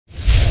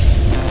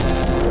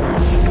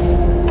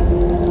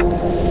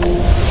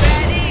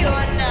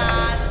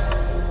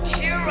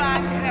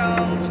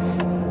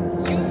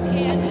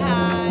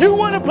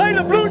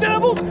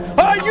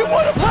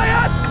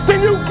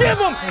give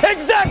them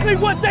exactly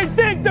what they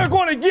think they're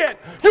going to get.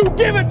 You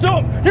give it to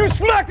them. You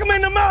smack them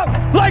in the mouth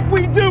like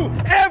we do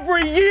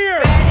every year.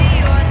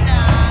 Ready or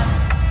not,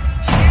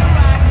 here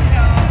I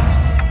come.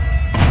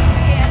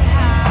 Can't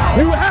hide.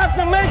 You have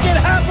to make it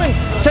happen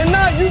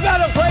tonight. You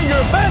got to play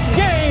your best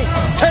game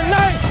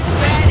tonight.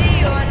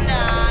 Ready or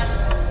not,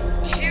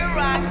 here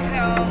I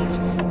come.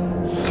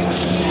 You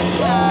can't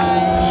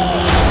hide.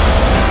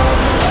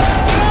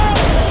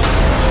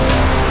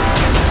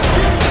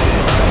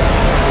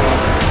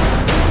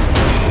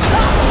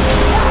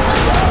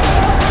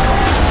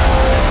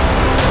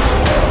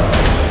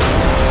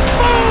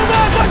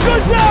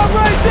 Good job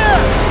right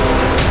there!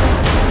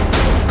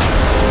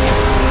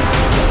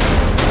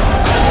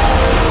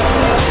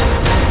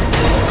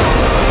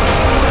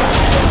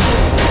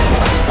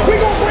 We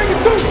gonna bring it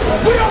to you!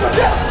 We on the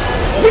deck!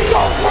 We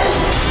gonna bring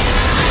it!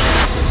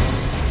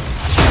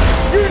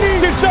 You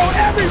need to show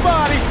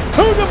everybody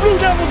who the Blue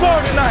Devils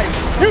are tonight!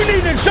 You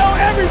need to show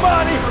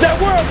everybody that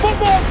we're a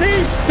football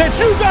team that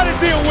you gotta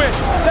deal with!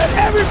 That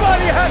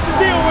everybody has to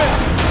deal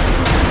with!